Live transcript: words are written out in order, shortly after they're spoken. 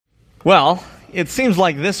Well, it seems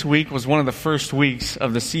like this week was one of the first weeks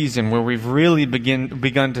of the season where we've really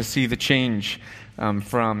begun to see the change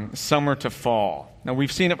from summer to fall. Now,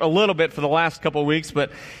 we've seen it a little bit for the last couple of weeks,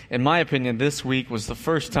 but in my opinion, this week was the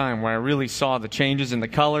first time where I really saw the changes in the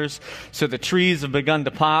colors. So the trees have begun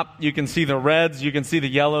to pop. You can see the reds, you can see the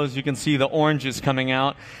yellows, you can see the oranges coming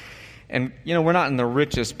out. And, we're not in the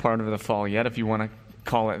richest part of the fall yet, if you want to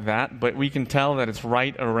call it that, but we can tell that it's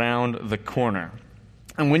right around the corner.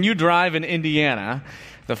 And when you drive in Indiana,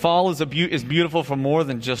 the fall is beautiful for more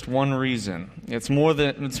than just one reason. It's more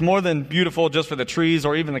than beautiful just for the trees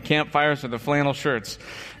or even the campfires or the flannel shirts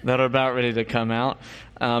that are about ready to come out.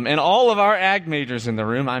 And all of our ag majors in the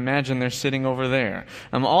room, I imagine they're sitting over there.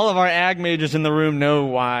 All of our ag majors in the room know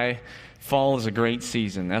why fall is a great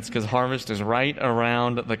season. That's because harvest is right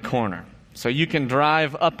around the corner. So you can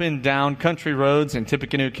drive up and down country roads in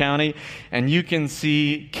Tippecanoe County, and you can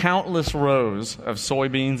see countless rows of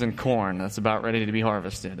soybeans and corn that's about ready to be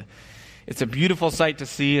harvested. It's a beautiful sight to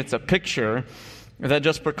see. It's a picture that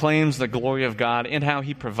just proclaims the glory of God and how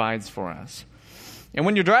He provides for us. And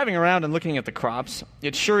when you're driving around and looking at the crops,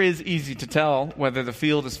 it sure is easy to tell whether the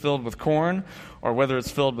field is filled with corn or whether it's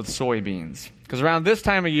filled with soybeans. Because around this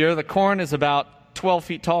time of year, the corn is about 12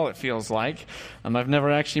 feet tall, it feels like. I've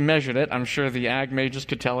never actually measured it. I'm sure the ag majors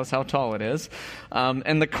could tell us how tall it is.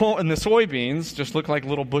 And the soybeans just look like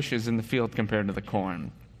little bushes in the field compared to the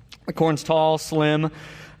corn. The corn's tall, slim,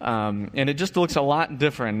 and it just looks a lot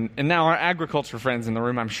different. And now our agriculture friends in the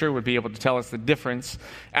room, I'm sure, would be able to tell us the difference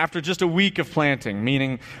after just a week of planting,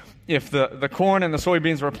 meaning if the corn and the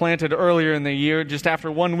soybeans were planted earlier in the year, just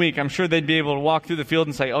after 1 week, I'm sure they'd be able to walk through the field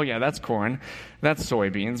and say, oh yeah, that's corn, that's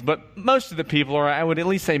soybeans. But most of the people, or I would at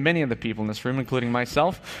least say many of the people in this room, including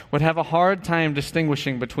myself, would have a hard time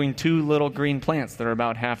distinguishing between two little green plants that are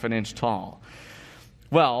about half an inch tall.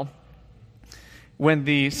 Well, when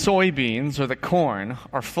the soybeans or the corn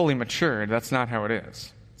are fully matured, that's not how it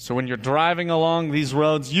is. So when you're driving along these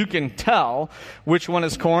roads, you can tell which one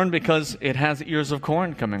is corn because it has ears of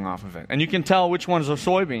corn coming off of it. And you can tell which ones are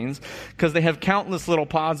soybeans because they have countless little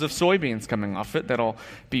pods of soybeans coming off it that'll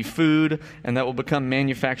be food and that will become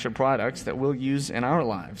manufactured products that we'll use in our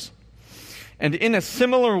lives. And in a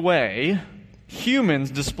similar way, humans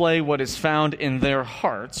display what is found in their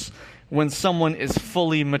hearts when someone is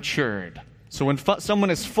fully matured. So when someone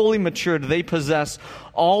is fully matured, they possess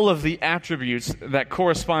all of the attributes that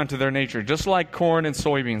correspond to their nature, just like corn and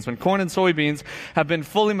soybeans. When corn and soybeans have been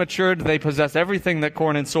fully matured, they possess everything that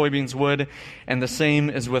corn and soybeans would, and the same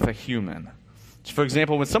is with a human. So for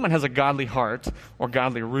example, when someone has a godly heart or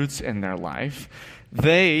godly roots in their life,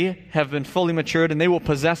 they have been fully matured and they will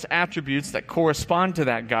possess attributes that correspond to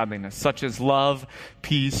that godliness, such as love,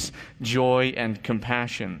 peace, joy, and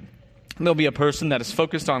compassion. They'll be a person that is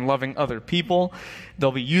focused on loving other people.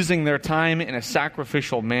 They'll be using their time in a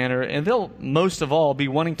sacrificial manner. And they'll, most of all, be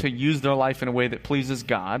wanting to use their life in a way that pleases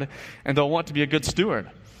God. And they'll want to be a good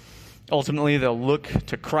steward. Ultimately, they'll look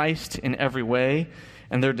to Christ in every way.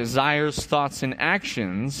 And their desires, thoughts, and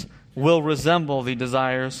actions will resemble the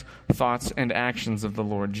desires, thoughts, and actions of the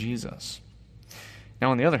Lord Jesus.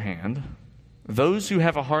 Now, on the other hand, those who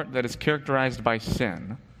have a heart that is characterized by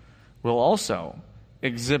sin will also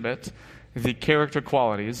exhibit the character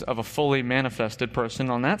qualities of a fully manifested person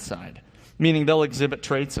on that side, meaning they'll exhibit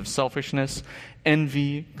traits of selfishness,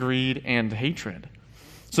 envy, greed, and hatred.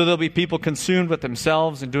 So there'll be people consumed with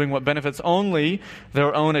themselves and doing what benefits only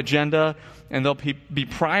their own agenda, and they'll be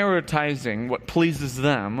prioritizing what pleases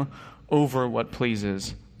them over what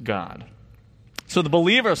pleases God. So the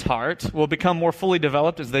believer's heart will become more fully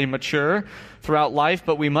developed as they mature throughout life,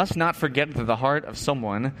 but we must not forget that the heart of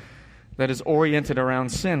someone that is oriented around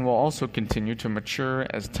sin will also continue to mature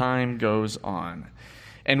as time goes on.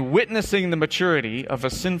 And witnessing the maturity of a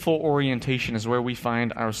sinful orientation is where we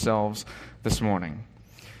find ourselves this morning.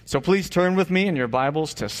 So please turn with me in your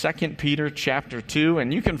Bibles to 2 Peter chapter 2,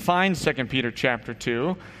 and you can find 2 Peter chapter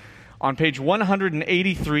 2 on page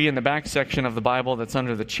 183 in the back section of the Bible that's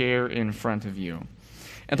under the chair in front of you.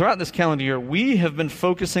 And throughout this calendar year, we have been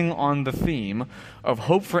focusing on the theme of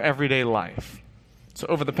hope for everyday life. So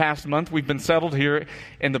over the past month, we've been settled here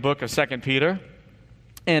in the book of 2 Peter.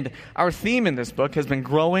 And our theme in this book has been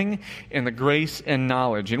growing in the grace and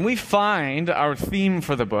knowledge. And we find our theme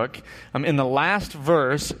for the book in the last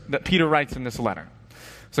verse that Peter writes in this letter.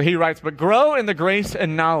 So he writes, "But grow in the grace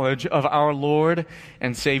and knowledge of our Lord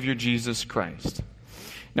and Savior Jesus Christ."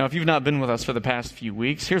 Now, if you've not been with us for the past few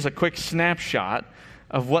weeks, here's a quick snapshot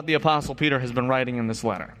of what the Apostle Peter has been writing in this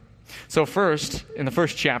letter. So first, in the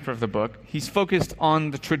first chapter of the book, he's focused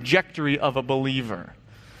on the trajectory of a believer.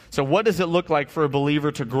 So what does it look like for a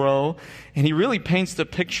believer to grow? And he really paints the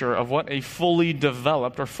picture of what a fully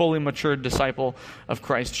developed or fully matured disciple of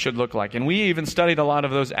Christ should look like. And we even studied a lot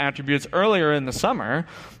of those attributes earlier in the summer,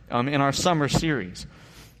 in our summer series.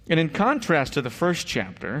 And in contrast to the first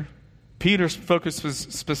chapter, Peter's focus was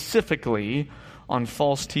specifically on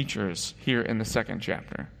false teachers here in the second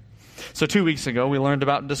chapter. So 2 weeks ago, we learned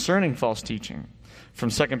about discerning false teaching from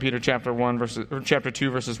 2 Peter chapter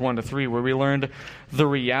 2, verses 1 to 3, where we learned the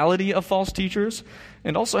reality of false teachers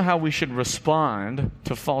and also how we should respond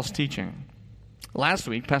to false teaching. Last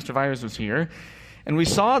week, Pastor Vyers was here, and we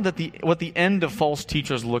saw that what the end of false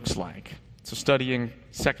teachers looks like. So studying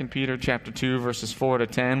 2 Peter chapter 2, verses 4 to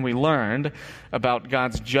 10, we learned about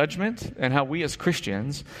God's judgment and how we as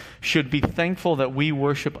Christians should be thankful that we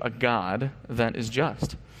worship a God that is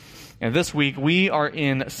just. And this week, we are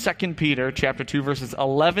in 2 Peter chapter 2, verses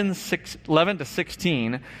 11 to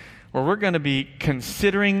 16, where we're going to be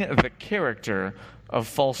considering the character of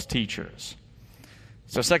false teachers.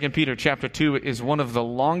 So 2 Peter chapter 2 is one of the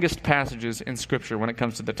longest passages in Scripture when it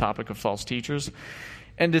comes to the topic of false teachers.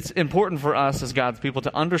 And it's important for us as God's people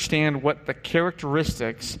to understand what the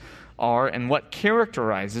characteristics are and what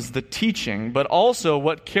characterizes the teaching, but also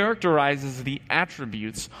what characterizes the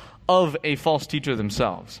attributes of a false teacher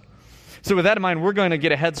themselves. So with that in mind, we're going to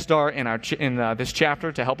get a head start in this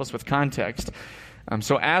chapter to help us with context.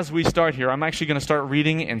 So as we start here, I'm actually going to start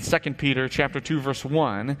reading in 2 Peter chapter 2, verse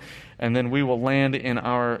 1, and then we will land in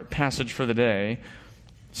our passage for the day,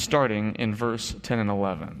 starting in verse 10 and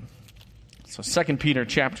 11. So 2 Peter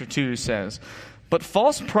chapter 2 says, "But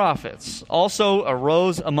false prophets also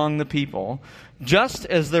arose among the people, just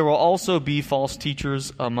as there will also be false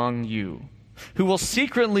teachers among you, who will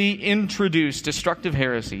secretly introduce destructive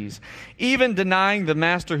heresies, even denying the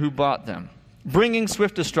master who bought them, bringing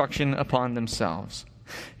swift destruction upon themselves.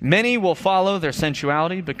 Many will follow their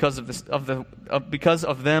sensuality, because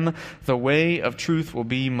of them the way of truth will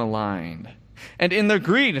be maligned. And in their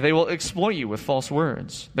greed they will exploit you with false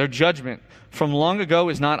words. Their judgment from long ago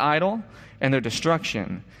is not idle, and their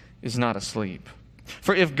destruction is not asleep.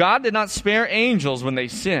 For if God did not spare angels when they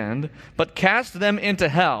sinned, but cast them into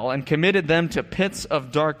hell and committed them to pits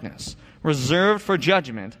of darkness, reserved for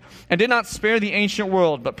judgment, and did not spare the ancient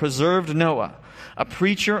world, but preserved Noah, a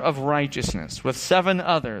preacher of righteousness, with 7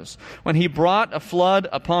 others, when he brought a flood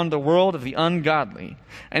upon the world of the ungodly,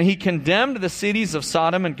 and he condemned the cities of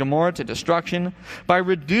Sodom and Gomorrah to destruction by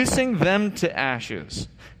reducing them to ashes,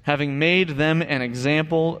 having made them an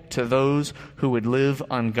example to those who would live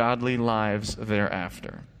ungodly lives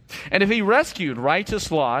thereafter. And if he rescued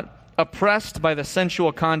righteous Lot, oppressed by the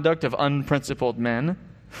sensual conduct of unprincipled men,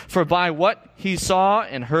 for by what he saw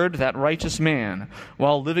and heard that righteous man,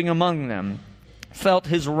 while living among them, felt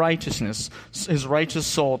his righteous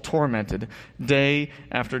soul tormented day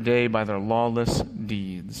after day by their lawless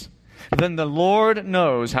deeds. Then the Lord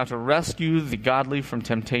knows how to rescue the godly from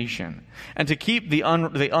temptation, and to keep the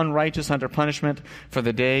unrighteous under punishment for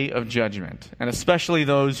the day of judgment, and especially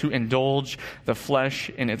those who indulge the flesh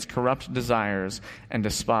in its corrupt desires and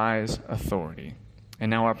despise authority." And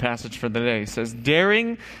now our passage for the day says,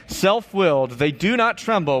 "Daring, self-willed, they do not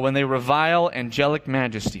tremble when they revile angelic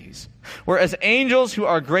majesties. Whereas angels who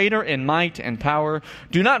are greater in might and power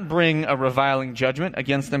do not bring a reviling judgment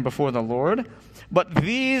against them before the Lord. But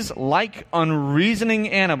these, like unreasoning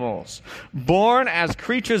animals, born as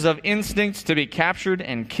creatures of instinct to be captured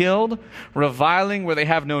and killed, reviling where they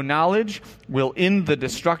have no knowledge, will in the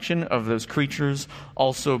destruction of those creatures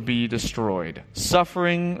also be destroyed,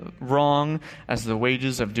 suffering wrong as the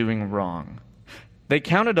wages of doing wrong. They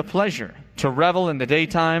count it a pleasure to revel in the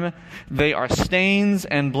daytime. They are stains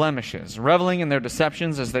and blemishes, reveling in their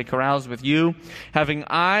deceptions as they carouse with you, having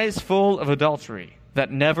eyes full of adultery that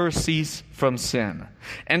never cease from sin,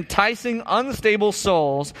 enticing unstable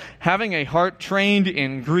souls, having a heart trained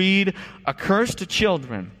in greed, accursed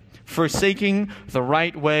children, forsaking the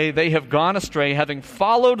right way. They have gone astray, having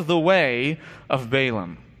followed the way of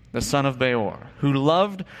Balaam, the son of Beor, who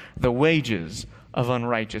loved the wages of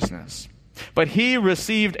unrighteousness. But he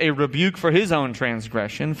received a rebuke for his own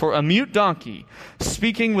transgression, for a mute donkey,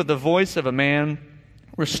 speaking with the voice of a man,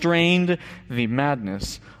 restrained the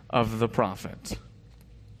madness of the prophet."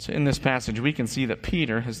 So in this passage, we can see that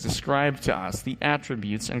Peter has described to us the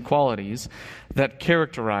attributes and qualities that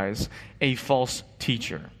characterize a false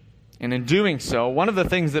teacher. And in doing so, one of the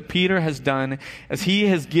things that Peter has done is he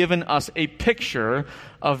has given us a picture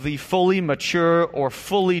of the fully mature or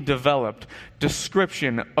fully developed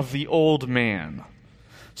description of the old man.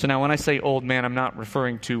 So now when I say old man, I'm not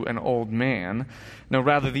referring to an old man. No,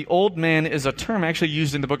 rather, the old man is a term actually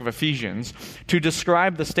used in the book of Ephesians to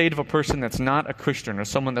describe the state of a person that's not a Christian or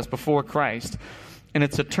someone that's before Christ. And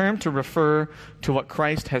it's a term to refer to what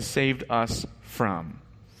Christ has saved us from.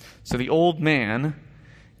 So the old man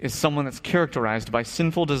is someone that's characterized by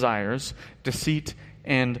sinful desires, deceit,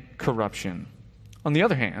 and corruption. On the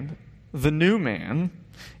other hand, the new man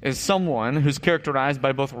is someone who's characterized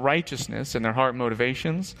by both righteousness in their heart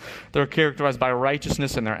motivations. They're characterized by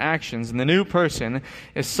righteousness in their actions. And the new person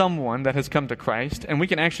is someone that has come to Christ. And we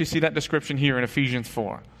can actually see that description here in Ephesians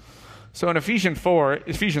 4. So in Ephesians 4,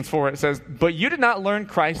 it says, "But you did not learn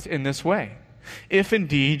Christ in this way, if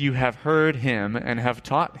indeed you have heard him and have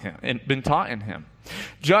taught him and been taught in him.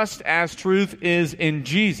 Just as truth is in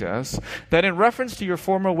Jesus, that in reference to your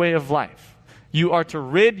former way of life, you are to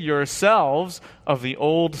rid yourselves of the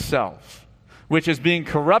old self, which is being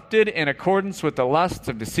corrupted in accordance with the lusts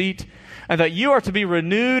of deceit, and that you are to be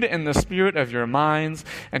renewed in the spirit of your minds,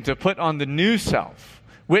 and to put on the new self,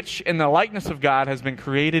 which in the likeness of God has been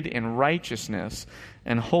created in righteousness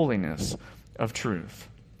and holiness of truth."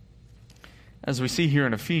 As we see here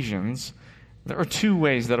in Ephesians, there are two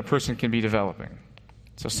ways that a person can be developing.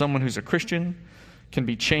 So someone who's a Christian can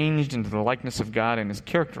be changed into the likeness of God and is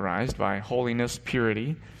characterized by holiness,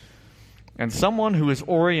 purity. And someone who is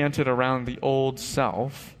oriented around the old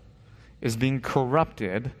self is being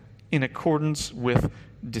corrupted in accordance with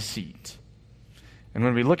deceit. And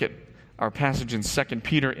when we look at our passage in 2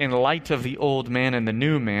 Peter, in light of the old man and the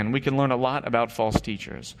new man, we can learn a lot about false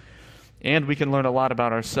teachers. And we can learn a lot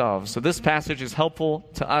about ourselves. So this passage is helpful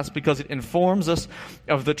to us because it informs us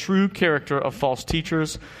of the true character of false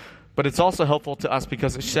teachers, but it's also helpful to us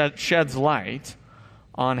because it sheds light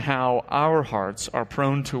on how our hearts are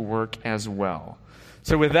prone to work as well.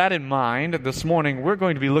 So with that in mind, this morning we're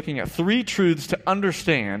going to be looking at three truths to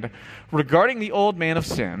understand regarding the old man of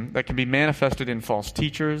sin that can be manifested in false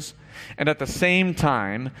teachers and at the same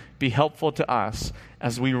time be helpful to us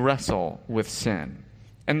as we wrestle with sin.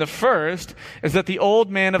 And the first is that the old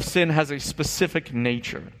man of sin has a specific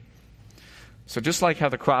nature. So just like how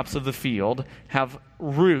the crops of the field have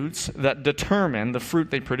roots that determine the fruit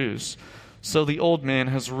they produce, so the old man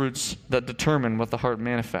has roots that determine what the heart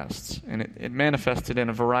manifests. And it manifested in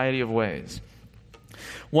a variety of ways.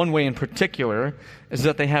 One way in particular is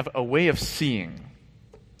that they have a way of seeing.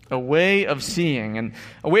 A way of seeing. And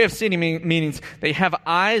a way of seeing means they have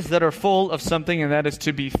eyes that are full of something, and that is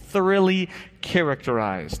to be thoroughly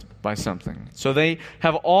characterized by something. So they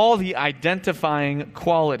have all the identifying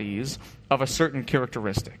qualities of a certain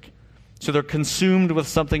characteristic. So they're consumed with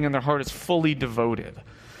something and their heart is fully devoted.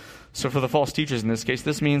 So for the false teachers in this case,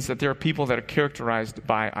 this means that there are people that are characterized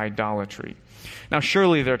by idolatry. Now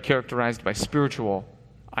surely they're characterized by spiritual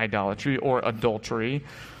idolatry or adultery,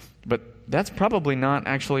 but that's probably not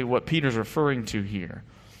actually what Peter's referring to here.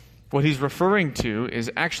 What he's referring to is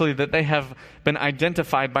actually that they have been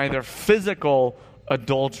identified by their physical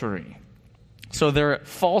adultery. So their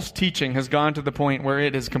false teaching has gone to the point where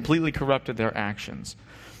it has completely corrupted their actions.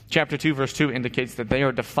 Chapter 2, verse 2 indicates that they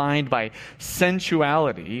are defined by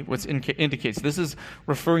sensuality, which indicates this is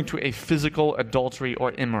referring to a physical adultery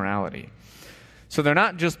or immorality. So they're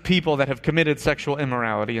not just people that have committed sexual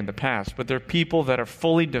immorality in the past, but they're people that are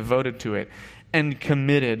fully devoted to it and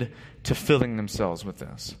committed to filling themselves with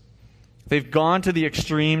this. They've gone to the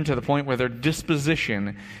extreme to the point where their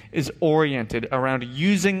disposition is oriented around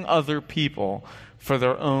using other people for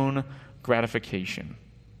their own gratification.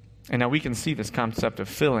 And now we can see this concept of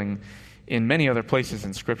filling in many other places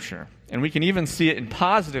in Scripture. And we can even see it in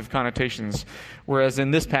positive connotations, whereas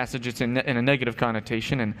in this passage it's in a negative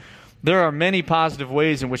connotation. And there are many positive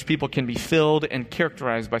ways in which people can be filled and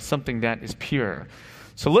characterized by something that is pure.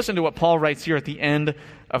 So listen to what Paul writes here at the end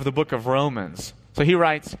of the book of Romans. So he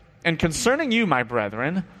writes, "And concerning you, my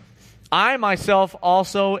brethren, I myself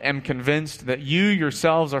also am convinced that you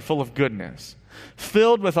yourselves are full of goodness,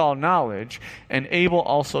 filled with all knowledge, and able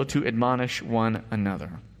also to admonish one another."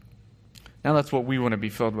 Now that's what we want to be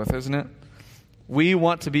filled with, isn't it? We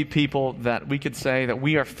want to be people that we could say that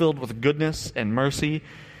we are filled with goodness and mercy,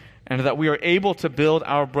 and that we are able to build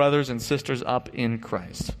our brothers and sisters up in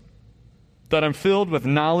Christ. That I'm filled with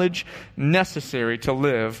knowledge necessary to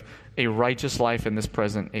live a righteous life in this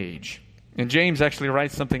present age. And James actually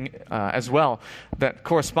writes something as well that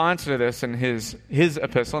corresponds to this in his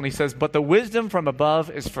epistle. And he says, "But the wisdom from above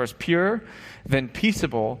is first pure, then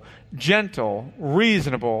peaceable, gentle,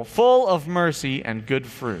 reasonable, full of mercy and good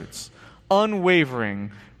fruits,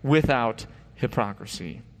 unwavering, without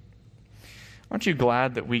hypocrisy." Aren't you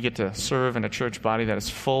glad that we get to serve in a church body that is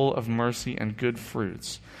full of mercy and good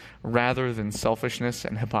fruits? rather than selfishness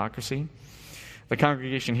and hypocrisy. The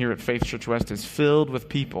congregation here at Faith Church West is filled with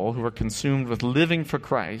people who are consumed with living for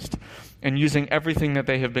Christ and using everything that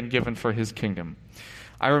they have been given for His kingdom.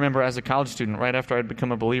 I remember as a college student, right after I'd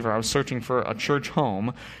become a believer, I was searching for a church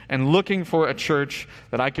home and looking for a church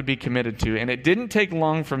that I could be committed to. And it didn't take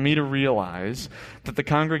long for me to realize that the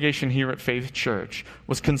congregation here at Faith Church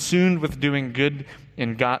was consumed with doing good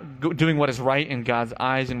in God, doing what is right in God's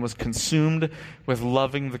eyes, and was consumed with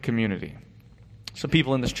loving the community. So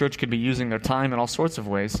people in this church could be using their time in all sorts of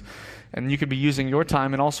ways, and you could be using your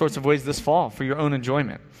time in all sorts of ways this fall for your own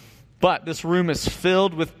enjoyment. But this room is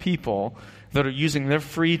filled with people that are using their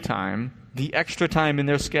free time, the extra time in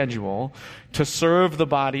their schedule, to serve the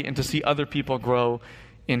body and to see other people grow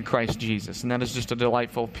in Christ Jesus. And that is just a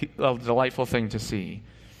delightful thing to see.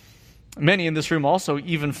 Many in this room also,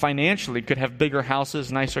 even financially, could have bigger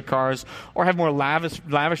houses, nicer cars, or have more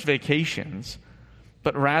lavish vacations.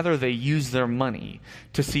 But rather they use their money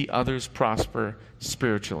to see others prosper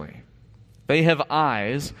spiritually. They have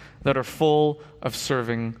eyes that are full of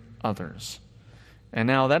serving others. And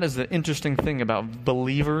now that is the interesting thing about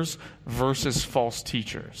believers versus false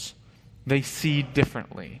teachers. They see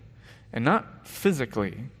differently, and not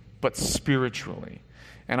physically, but spiritually.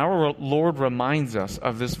 And our Lord reminds us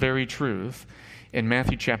of this very truth in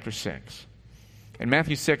Matthew chapter 6. In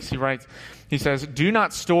Matthew 6, he says, "Do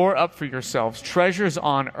not store up for yourselves treasures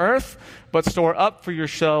on earth, but store up for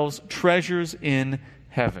yourselves treasures in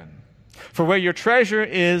heaven. For where your treasure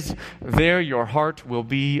is, there your heart will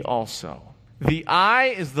be also." The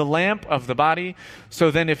eye is the lamp of the body,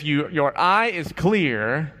 so then if your eye is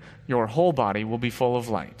clear, your whole body will be full of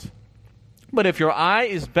light. But if your eye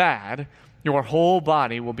is bad, your whole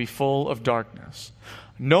body will be full of darkness.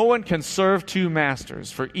 No one can serve two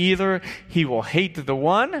masters, for either he will hate the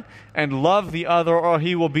one and love the other, or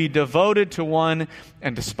he will be devoted to one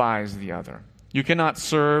and despise the other. You cannot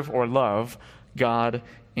serve or love God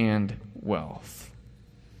and wealth.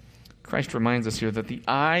 Christ reminds us here that the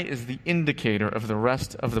eye is the indicator of the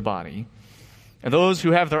rest of the body, and those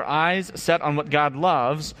who have their eyes set on what God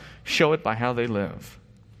loves show it by how they live.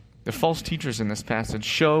 The false teachers in this passage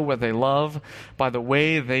show what they love by the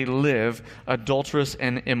way they live adulterous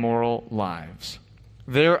and immoral lives.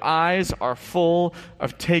 Their eyes are full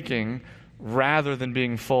of taking rather than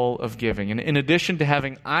being full of giving. And in addition to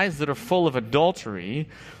having eyes that are full of adultery,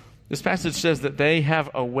 this passage says that they have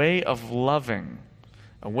a way of loving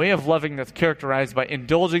that's characterized by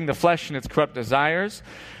indulging the flesh in its corrupt desires.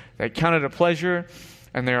 They count it a pleasure,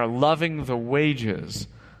 and they are loving the wages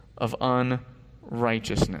of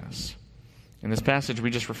unrighteousness. In this passage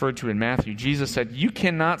we just referred to in Matthew, Jesus said, "You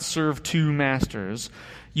cannot serve two masters.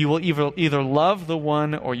 You will either love the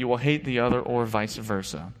one or you will hate the other, or vice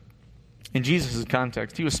versa." In Jesus'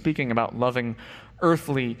 context, he was speaking about loving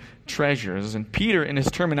earthly treasures. And Peter, in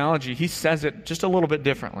his terminology, he says it just a little bit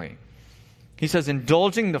differently. He says,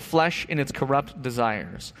 indulging the flesh in its corrupt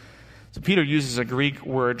desires. So Peter uses a Greek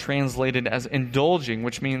word translated as indulging,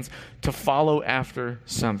 which means to follow after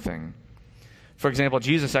something. For example,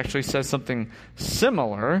 Jesus actually says something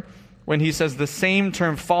similar when he says the same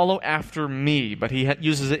term, "follow after me," but he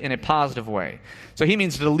uses it in a positive way. So he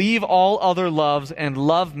means to leave all other loves and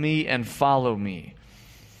love me and follow me.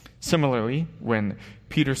 Similarly, when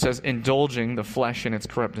Peter says indulging the flesh in its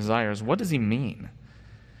corrupt desires, what does he mean?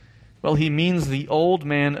 Well, he means the old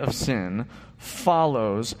man of sin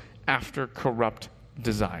follows after corrupt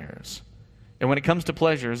desires. And when it comes to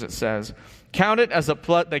pleasures, it says, they count it as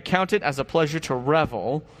a pleasure to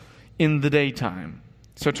revel in the daytime.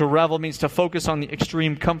 So to revel means to focus on the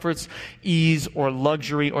extreme comforts, ease, or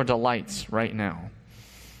luxury or delights right now.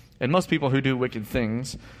 And most people who do wicked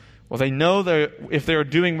things, well, they know that if they're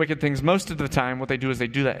doing wicked things, most of the time what they do is they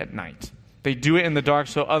do that at night. They do it in the dark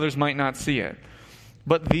so others might not see it.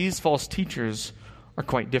 But these false teachers are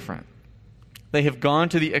quite different. They have gone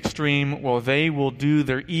to the extreme, well, they will do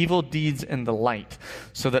their evil deeds in the light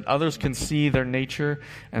so that others can see their nature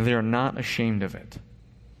and they are not ashamed of it.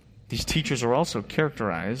 These teachers are also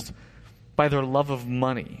characterized by their love of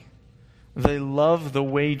money. They love the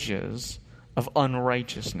wages of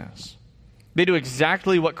unrighteousness. They do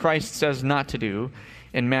exactly what Christ says not to do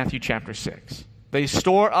in Matthew chapter 6. They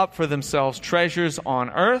store up for themselves treasures on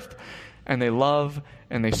earth, and they love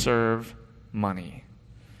and they serve money.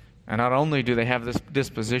 And not only do they have this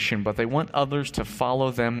disposition, but they want others to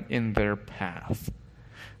follow them in their path.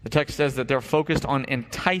 The text says that they're focused on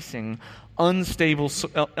enticing unstable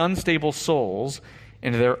souls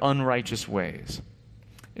into their unrighteous ways.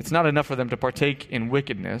 It's not enough for them to partake in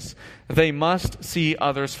wickedness. They must see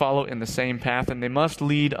others follow in the same path, and they must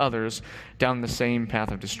lead others down the same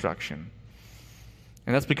path of destruction.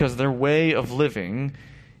 And that's because their way of living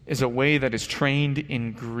is a way that is trained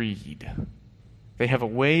in greed. They have a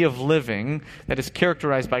way of living that is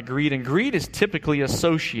characterized by greed, and greed is typically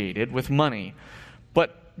associated with money.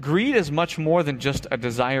 But greed is much more than just a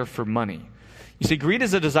desire for money. You see, greed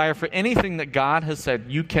is a desire for anything that God has said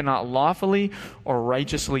you cannot lawfully or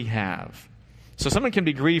righteously have. So someone can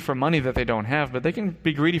be greedy for money that they don't have, but they can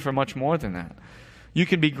be greedy for much more than that. You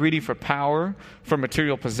can be greedy for power, for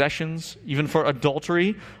material possessions, even for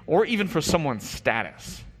adultery, or even for someone's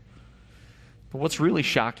status. But what's really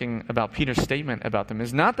shocking about Peter's statement about them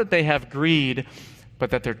is not that they have greed,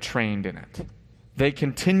 but that they're trained in it. They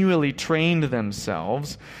continually trained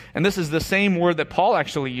themselves. And this is the same word that Paul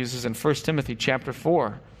actually uses in 1 Timothy chapter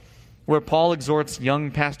 4, where Paul exhorts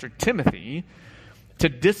young pastor Timothy to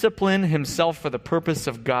discipline himself for the purpose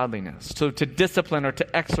of godliness. So to discipline or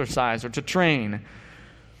to exercise or to train.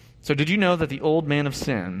 So did you know that the old man of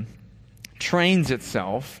sin trains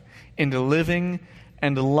itself into living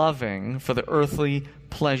and loving for the earthly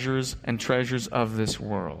pleasures and treasures of this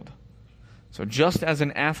world? So just as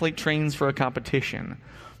an athlete trains for a competition,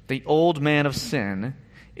 the old man of sin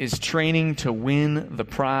is training to win the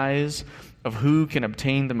prize of who can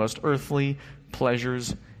obtain the most earthly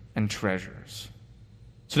pleasures and treasures.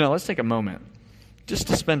 So now let's take a moment just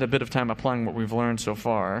to spend a bit of time applying what we've learned so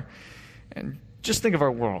far, and just think of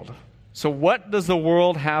our world. So what does the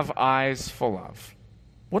world have eyes full of?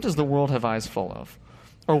 What does the world have eyes full of?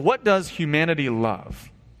 Or what does humanity love?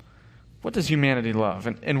 What does humanity love?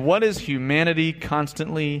 And what is humanity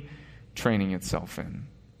constantly training itself in?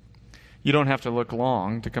 You don't have to look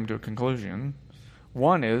long to come to a conclusion.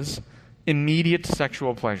 One is immediate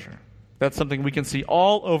sexual pleasure. That's something we can see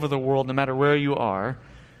all over the world, no matter where you are,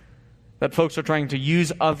 that folks are trying to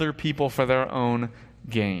use other people for their own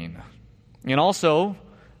gain. And also,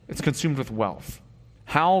 it's consumed with wealth.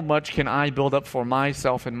 How much can I build up for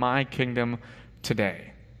myself and my kingdom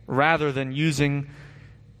today, rather than using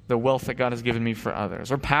the wealth that God has given me for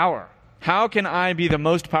others? Or power. How can I be the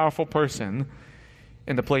most powerful person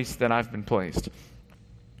in the place that I've been placed?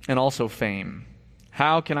 And also fame.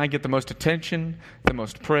 How can I get the most attention, the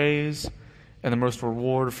most praise, and the most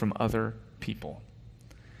reward from other people?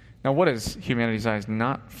 Now, what is humanity's eyes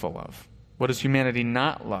not full of? What does humanity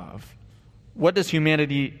not love? What does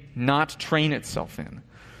humanity not train itself in?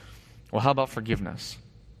 Well, how about forgiveness?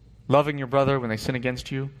 Loving your brother when they sin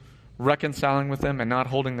against you, reconciling with them, and not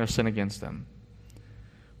holding their sin against them.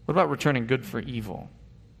 What about returning good for evil,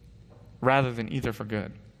 rather than either for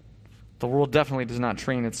good? The world definitely does not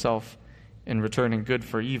train itself in returning good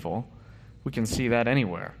for evil. We can see that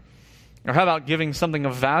anywhere. Or how about giving something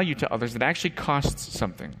of value to others that actually costs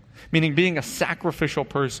something? Meaning being a sacrificial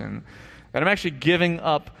person, that I'm actually giving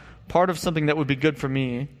up part of something that would be good for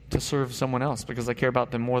me to serve someone else because I care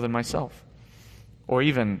about them more than myself. Or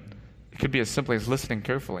even, it could be as simply as listening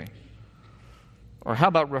carefully. Or how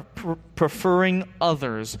about preferring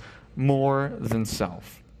others more than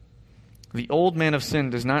self? The old man of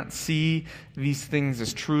sin does not see these things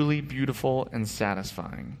as truly beautiful and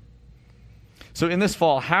satisfying. So in this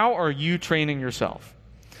fall, how are you training yourself?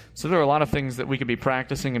 So there are a lot of things that we could be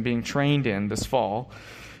practicing and being trained in this fall,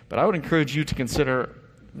 but I would encourage you to consider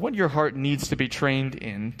what your heart needs to be trained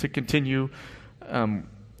in to continue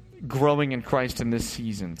growing in Christ in this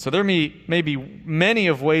season. So there may be many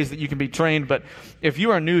of ways that you can be trained, but if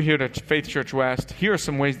you are new here to Faith Church West, here are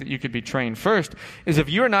some ways that you could be trained. First is if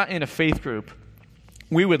you're not in a faith group,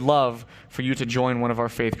 we would love for you to join one of our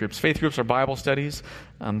faith groups. Faith groups are Bible studies.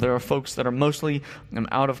 There are folks that are mostly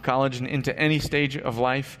out of college and into any stage of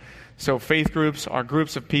life. So faith groups are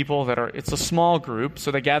groups of people it's a small group, so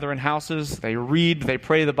they gather in houses, they read, they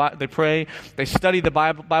pray, they study the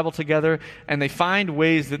Bible together, and they find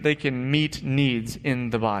ways that they can meet needs in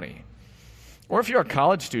the body. Or if you're a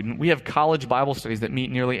college student, we have college Bible studies that meet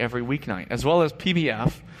nearly every weeknight, as well as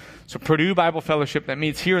PBF, so Purdue Bible Fellowship, that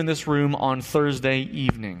meets here in this room on Thursday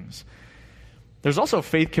evenings. There's also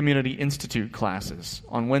Faith Community Institute classes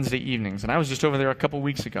on Wednesday evenings, and I was just over there a couple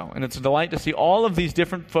weeks ago, and it's a delight to see all of these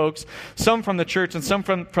different folks, some from the church and some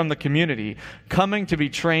from the community, coming to be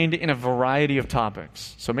trained in a variety of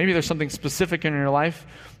topics. So maybe there's something specific in your life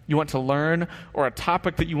you want to learn, or a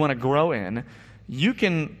topic that you want to grow in. You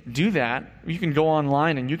can do that. You can go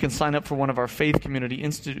online and you can sign up for one of our Faith Community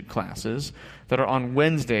Institute classes that are on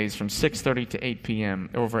Wednesdays from 6:30 to 8 p.m.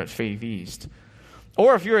 over at Faith East.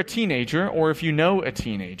 Or if you're a teenager, or if you know a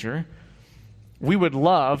teenager, we would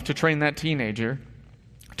love to train that teenager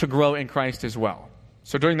to grow in Christ as well.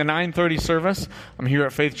 So during the 9:30 service, I'm here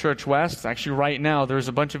at Faith Church West. Actually, right now, there's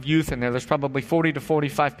a bunch of youth in there. There's probably 40 to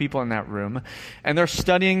 45 people in that room. And they're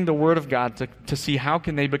studying the Word of God to see how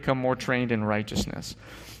can they become more trained in righteousness.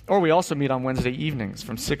 Or we also meet on Wednesday evenings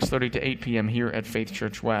from 6:30 to 8 p.m. here at Faith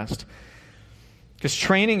Church West. Because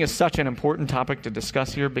training is such an important topic to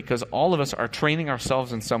discuss here because all of us are training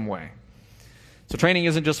ourselves in some way. So training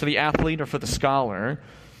isn't just for the athlete or for the scholar.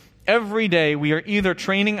 Every day we are either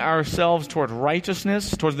training ourselves toward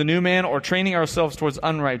righteousness, towards the new man, or training ourselves towards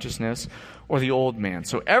unrighteousness, or the old man.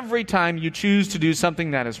 So every time you choose to do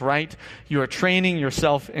something that is right, you are training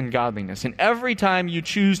yourself in godliness. And every time you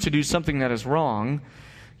choose to do something that is wrong,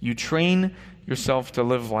 you train yourself to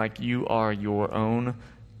live like you are your own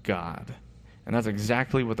God. And that's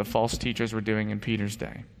exactly what the false teachers were doing in Peter's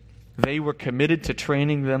day. They were committed to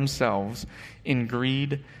training themselves in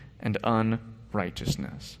greed and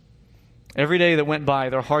unrighteousness. Every day that went by,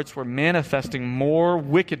 their hearts were manifesting more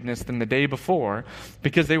wickedness than the day before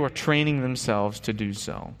because they were training themselves to do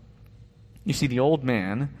so. You see, the old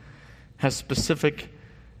man has specific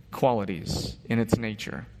qualities in its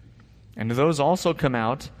nature, and those also come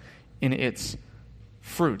out in its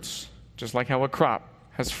fruits, just like how a crop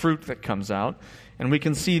has fruit that comes out. And we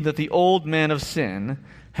can see that the old man of sin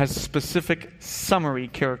has specific summary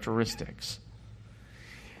characteristics.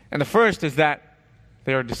 And the first is that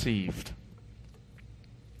they are deceived.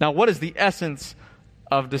 Now, what is the essence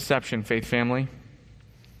of deception, faith family?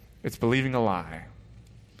 It's believing a lie.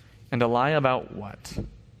 And a lie about what?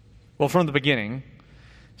 Well, from the beginning,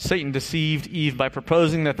 Satan deceived Eve by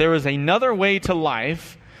proposing that there is another way to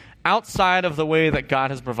life outside of the way that God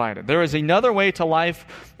has provided. There is another way to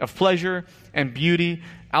life of pleasure and beauty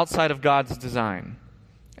outside of God's design.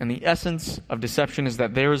 And the essence of deception is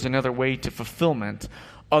that there is another way to fulfillment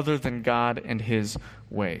other than God and His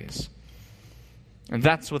ways. And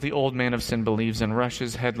that's what the old man of sin believes and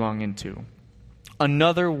rushes headlong into.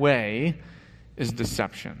 Another way is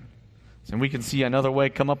deception. And we can see another way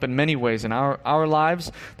come up in many ways in our lives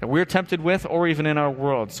that we're tempted with or even in our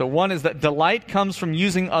world. So one is that delight comes from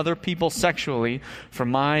using other people sexually for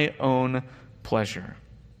my own pleasure.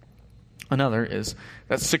 Another is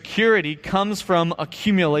that security comes from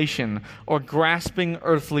accumulation or grasping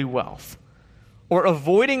earthly wealth. Or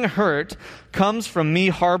avoiding hurt comes from me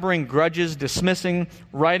harboring grudges, dismissing,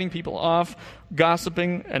 writing people off,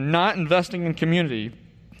 gossiping, and not investing in community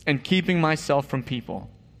and keeping myself from people.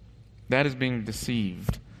 That is being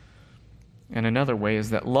deceived. And another way is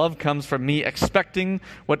that love comes from me expecting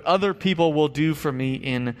what other people will do for me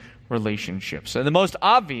in relationships. And the most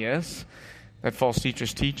obvious that false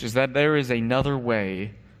teachers teach is that there is another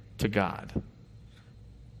way to God.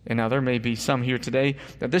 And now there may be some here today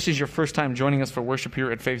that this is your first time joining us for worship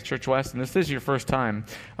here at Faith Church West, and this is your first time.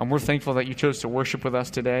 We're thankful that you chose to worship with us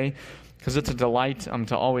today because it's a delight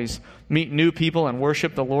to always meet new people and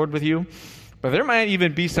worship the Lord with you. But there might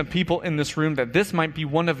even be some people in this room that this might be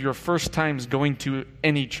one of your first times going to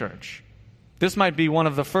any church. This might be one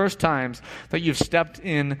of the first times that you've stepped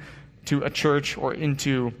into a church or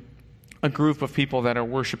into a group of people that are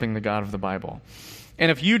worshiping the God of the Bible. And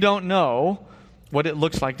if you don't know what it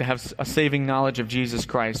looks like to have a saving knowledge of Jesus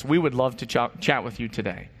Christ, we would love to chat with you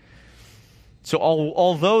today. So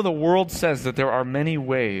although the world says that there are many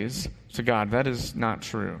ways to God, that is not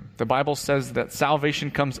true. The Bible says that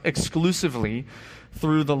salvation comes exclusively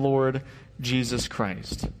through the Lord Jesus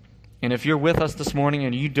Christ. And if you're with us this morning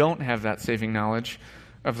and you don't have that saving knowledge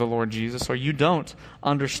of the Lord Jesus, or you don't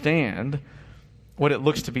understand what it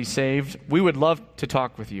looks to be saved, we would love to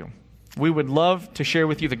talk with you. We would love to share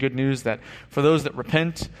with you the good news that for those that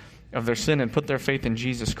repent of their sin and put their faith in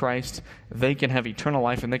Jesus Christ, they can have eternal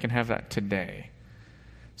life, and they can have that today.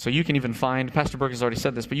 So you can even find, Pastor Burke has already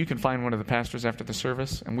said this, but you can find one of the pastors after the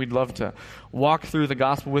service, and we'd love to walk through the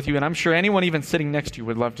gospel with you, and I'm sure anyone even sitting next to you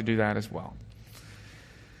would love to do that as well.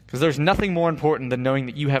 Because there's nothing more important than knowing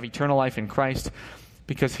that you have eternal life in Christ,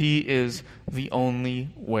 because He is the only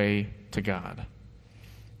way to God.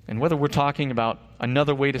 And whether we're talking about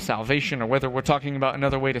another way to salvation or whether we're talking about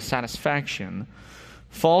another way to satisfaction,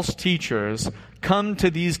 false teachers come to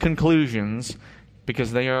these conclusions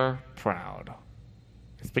because they are proud.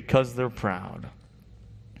 It's because they're proud.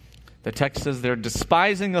 The text says they're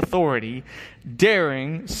despising authority,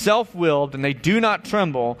 daring, self-willed, and they do not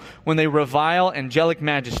tremble when they revile angelic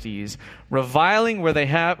majesties, reveling where they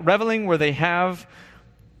have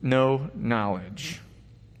no knowledge.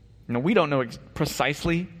 Now, we don't know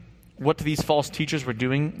precisely what these false teachers were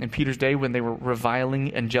doing in Peter's day when they were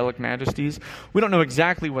reviling angelic majesties. We don't know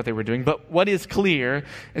exactly what they were doing, but what is clear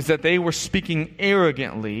is that they were speaking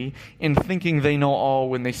arrogantly in thinking they know all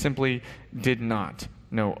when they simply did not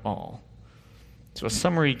know all. So a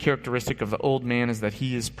summary characteristic of the old man is that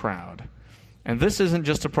he is proud. And this isn't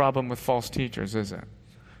just a problem with false teachers, is it?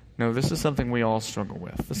 No, this is something we all struggle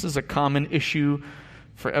with. This is a common issue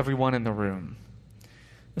for everyone in the room.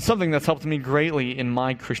 And something that's helped me greatly in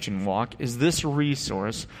my Christian walk is this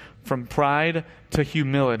resource, From Pride to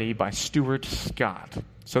Humility by Stuart Scott.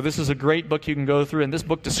 So this is a great book you can go through, and this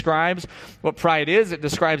book describes what pride is. It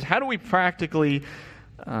describes how do we practically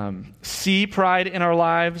see pride in our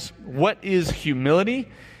lives, what is humility,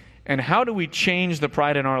 and how do we change the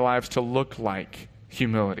pride in our lives to look like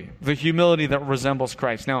humility, the humility that resembles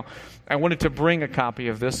Christ. Now, I wanted to bring a copy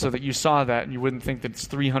of this so that you saw that and you wouldn't think that it's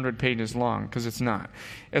 300 pages long, because it's not.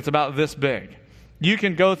 It's about this big. You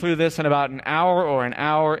can go through this in about an hour or an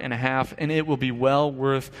hour and a half, and it will be well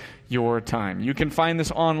worth your time. You can find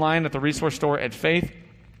this online at the resource store at Faith.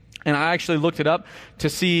 And I actually looked it up to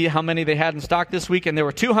see how many they had in stock this week, and there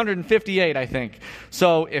were 258, I think.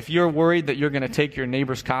 So if you're worried that you're going to take your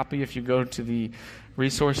neighbor's copy if you go to the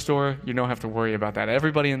resource store, you don't have to worry about that.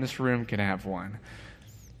 Everybody in this room can have one.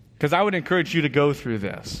 Because I would encourage you to go through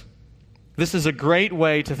this. This is a great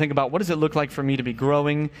way to think about what does it look like for me to be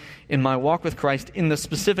growing in my walk with Christ in the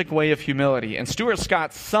specific way of humility. And Stuart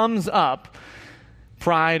Scott sums up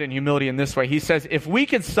pride and humility in this way. He says, if we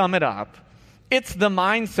could sum it up, it's the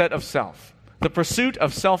mindset of self, the pursuit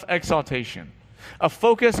of self-exaltation, a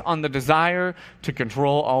focus on the desire to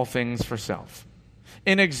control all things for self.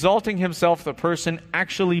 In exalting himself, the person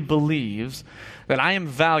actually believes that I am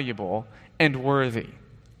valuable and worthy.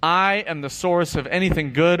 I am the source of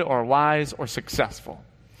anything good or wise or successful.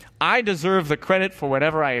 I deserve the credit for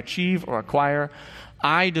whatever I achieve or acquire.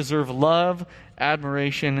 I deserve love,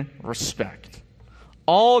 admiration, respect.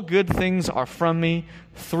 All good things are from me,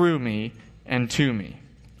 through me, and to me.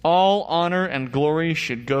 All honor and glory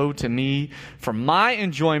should go to me for my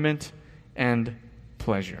enjoyment and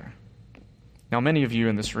pleasure. Now, many of you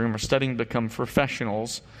in this room are studying to become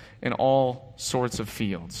professionals in all sorts of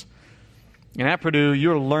fields. And at Purdue,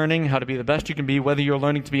 you're learning how to be the best you can be, whether you're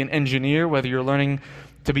learning to be an engineer, whether you're learning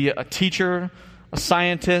to be a teacher, a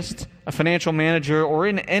scientist, a financial manager, or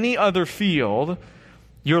in any other field.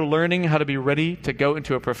 You're learning how to be ready to go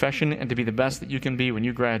into a profession and to be the best that you can be when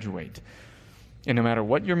you graduate. And no matter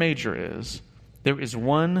what your major is, there is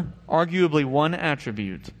arguably one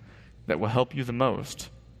attribute that will help you the most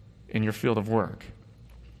in your field of work,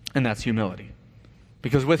 and that's humility.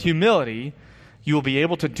 Because with humility, you will be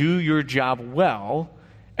able to do your job well,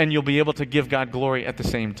 and you'll be able to give God glory at the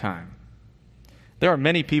same time. There are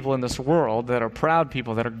many people in this world that are proud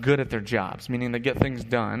people that are good at their jobs, meaning they get things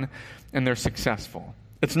done and they're successful.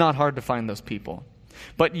 It's not hard to find those people.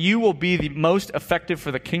 But you will be the most effective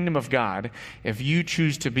for the kingdom of God if you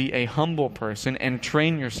choose to be a humble person and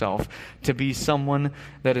train yourself to be someone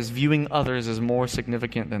that is viewing others as more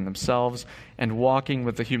significant than themselves and walking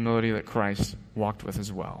with the humility that Christ walked with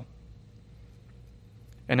as well.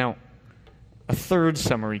 And now, a third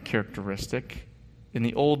summary characteristic in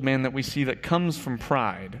the old man that we see that comes from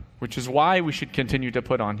pride, which is why we should continue to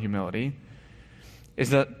put on humility,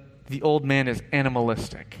 is that the old man is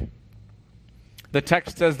animalistic. The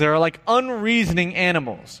text says they are like unreasoning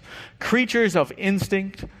animals, creatures of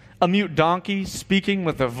instinct, a mute donkey speaking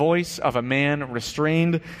with the voice of a man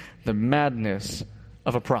restrained, the madness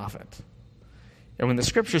of a prophet. And when the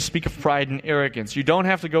scriptures speak of pride and arrogance, you don't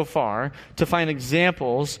have to go far to find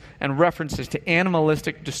examples and references to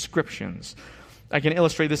animalistic descriptions. I can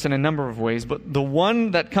illustrate this in a number of ways, but the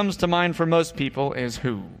one that comes to mind for most people is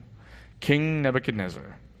who? King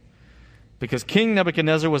Nebuchadnezzar. Because King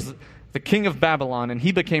Nebuchadnezzar was the king of Babylon, and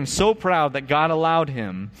he became so proud that God allowed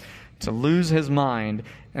him to lose his mind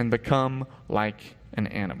and become like an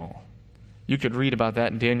animal. You could read about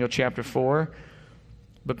that in Daniel chapter 4,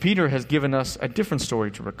 but Peter has given us a different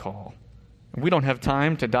story to recall. We don't have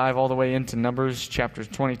time to dive all the way into Numbers chapters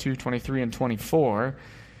 22, 23, and 24.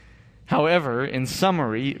 However, in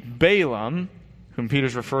summary, Balaam, whom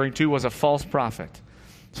Peter's referring to, was a false prophet.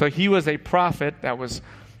 So he was a prophet that was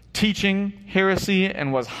teaching heresy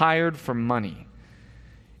and was hired for money.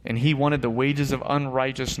 And he wanted the wages of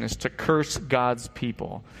unrighteousness to curse God's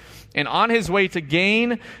people. And on his way to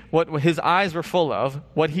gain what his eyes were full of,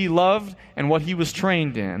 what he loved and what he was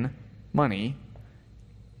trained in, money,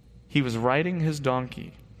 he was riding his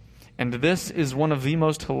donkey. And this is one of the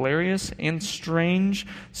most hilarious and strange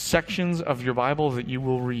sections of your Bible that you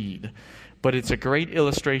will read. But it's a great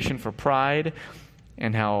illustration for pride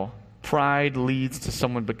and how pride leads to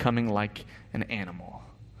someone becoming like an animal.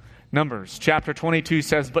 Numbers chapter 22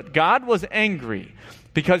 says, "But God was angry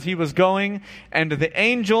because he was going, and the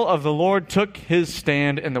angel of the Lord took his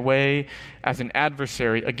stand in the way as an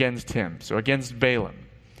adversary against him," so against Balaam.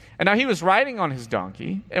 And now he was riding on his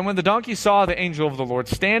donkey, and when the donkey saw the angel of the Lord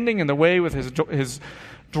standing in the way with his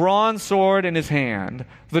drawn sword in his hand,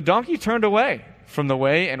 the donkey turned away from the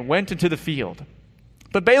way and went into the field.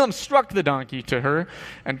 But Balaam struck the donkey to her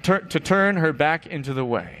and to turn her back into the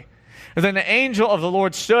way. And then the angel of the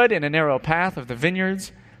Lord stood in a narrow path of the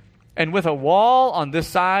vineyards, and with a wall on this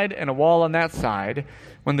side and a wall on that side.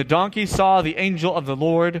 When the donkey saw the angel of the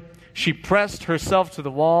Lord, she pressed herself to the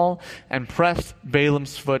wall and pressed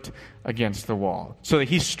Balaam's foot against the wall, so that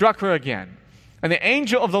he struck her again. And the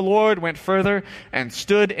angel of the Lord went further and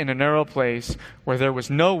stood in a narrow place where there was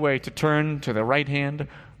no way to turn to the right hand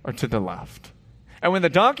or to the left. And when the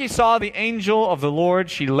donkey saw the angel of the Lord,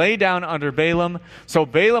 she lay down under Balaam. So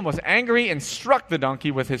Balaam was angry and struck the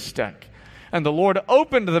donkey with his stick. And the Lord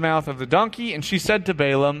opened the mouth of the donkey, and she said to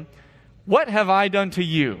Balaam, "What have I done to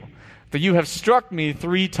you, that you have struck me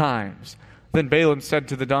 3 times? Then Balaam said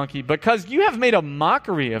to the donkey, "Because you have made a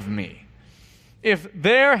mockery of me. If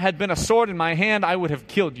there had been a sword in my hand, I would have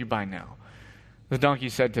killed you by now." The donkey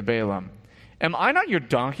said to Balaam, "Am I not your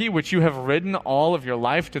donkey, which you have ridden all of your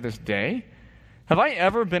life to this day? Have I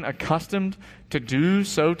ever been accustomed to do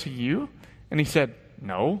so to you?" And he said,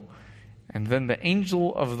 "No." And then the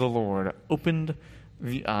angel of the Lord opened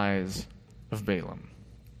the eyes of Balaam.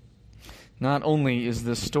 Not only is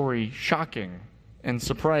this story shocking and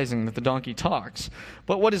surprising that the donkey talks,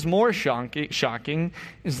 but what is more shocking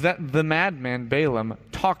is that the madman Balaam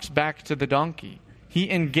talks back to the donkey. He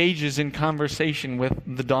engages in conversation with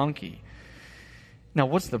the donkey. Now,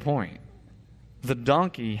 what's the point? The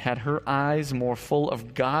donkey had her eyes more full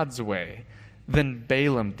of God's way than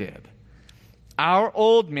Balaam did. Our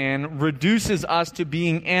old man reduces us to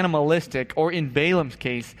being animalistic, or in Balaam's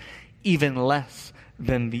case, even less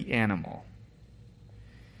than the animal.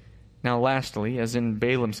 Now, lastly, as in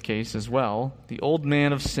Balaam's case as well, the old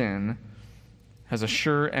man of sin has a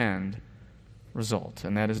sure end result,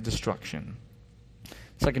 and that is destruction.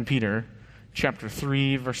 2 Peter chapter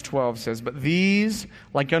 3, verse 12 says, "But these,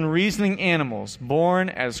 like unreasoning animals, born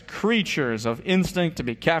as creatures of instinct to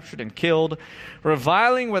be captured and killed,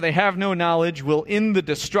 reviling where they have no knowledge, will in the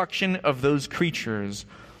destruction of those creatures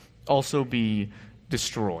also be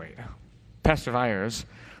destroyed." Pastor Vyers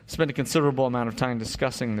spent a considerable amount of time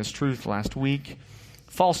discussing this truth last week.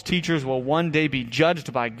 False teachers will one day be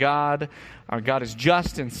judged by God. Our God is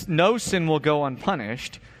just, and no sin will go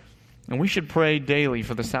unpunished. And we should pray daily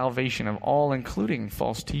for the salvation of all, including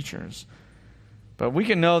false teachers. But we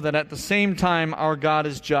can know that at the same time, our God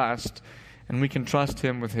is just, and we can trust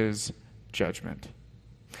him with his judgment.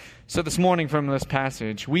 So this morning from this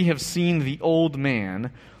passage, we have seen the old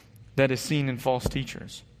man that is seen in false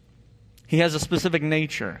teachers. He has a specific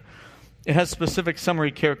nature. It has specific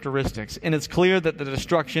summary characteristics, and it's clear that the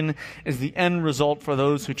destruction is the end result for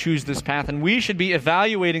those who choose this path. And we should be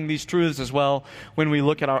evaluating these truths as well when we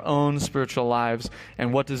look at our own spiritual lives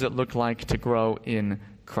and what does it look like to grow in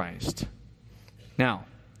Christ. Now,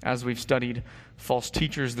 as we've studied false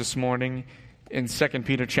teachers this morning in 2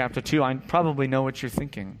 Peter chapter 2, I probably know what you're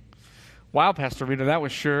thinking. Wow, Pastor Rita, that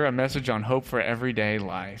was sure a message on hope for everyday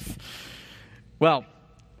life. Well,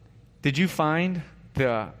 did you find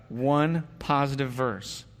the one positive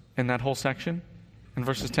verse in that whole section, in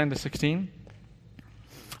verses 10 to 16?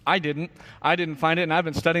 I didn't find it, and I've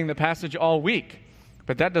been studying the passage all week.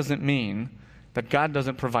 But that doesn't mean that God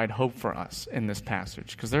doesn't provide hope for us in this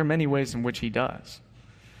passage, because there are many ways in which he does.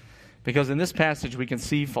 Because in this passage we can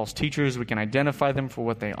see false teachers, we can identify them for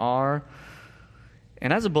what they are,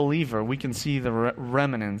 and as a believer we can see the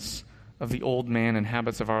remnants of the old man and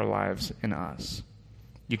habits of our lives in us.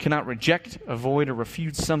 You cannot reject, avoid, or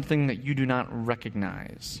refute something that you do not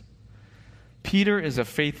recognize. Peter is a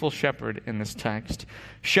faithful shepherd in this text,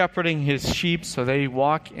 shepherding his sheep so they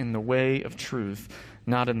walk in the way of truth,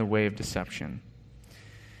 not in the way of deception.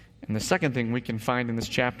 And the second thing we can find in this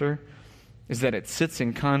chapter is that it sits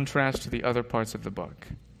in contrast to the other parts of the book.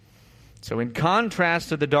 So in contrast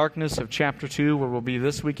to the darkness of chapter 2, where we'll be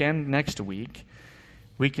this weekend, next week,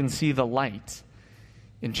 we can see the light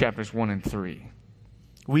in chapters 1 and 3.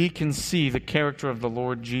 We can see the character of the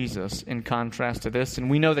Lord Jesus in contrast to this, and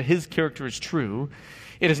we know that his character is true.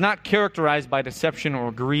 It is not characterized by deception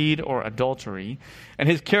or greed or adultery, and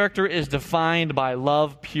his character is defined by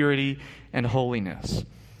love, purity, and holiness.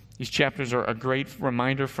 These chapters are a great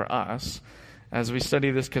reminder for us as we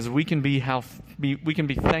study this, because we can be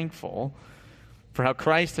thankful for how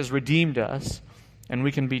Christ has redeemed us, and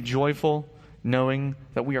we can be joyful knowing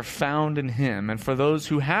that we are found in him. And for those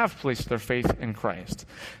who have placed their faith in Christ,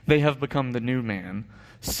 they have become the new man,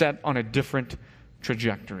 set on a different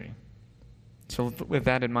trajectory. So with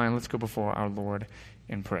that in mind, let's go before our Lord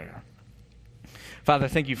in prayer. Father,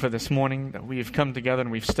 thank you for this morning that we have come together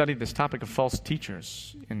and we've studied this topic of false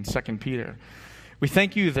teachers in 2 Peter. We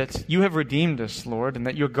thank you that you have redeemed us, Lord, and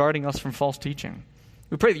that you're guarding us from false teaching.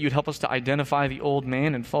 We pray that you'd help us to identify the old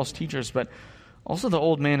man and false teachers, but also the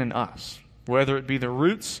old man in us, whether it be the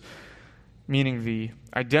roots, meaning the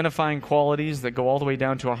identifying qualities that go all the way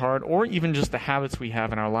down to our heart, or even just the habits we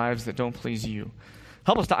have in our lives that don't please you.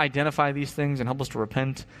 Help us to identify these things and help us to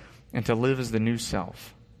repent and to live as the new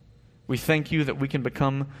self. We thank you that we can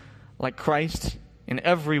become like Christ in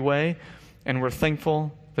every way, and we're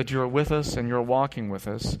thankful that you're with us and you're walking with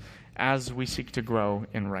us as we seek to grow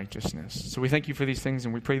in righteousness. So we thank you for these things,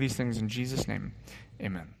 and we pray these things in Jesus' name.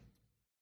 Amen.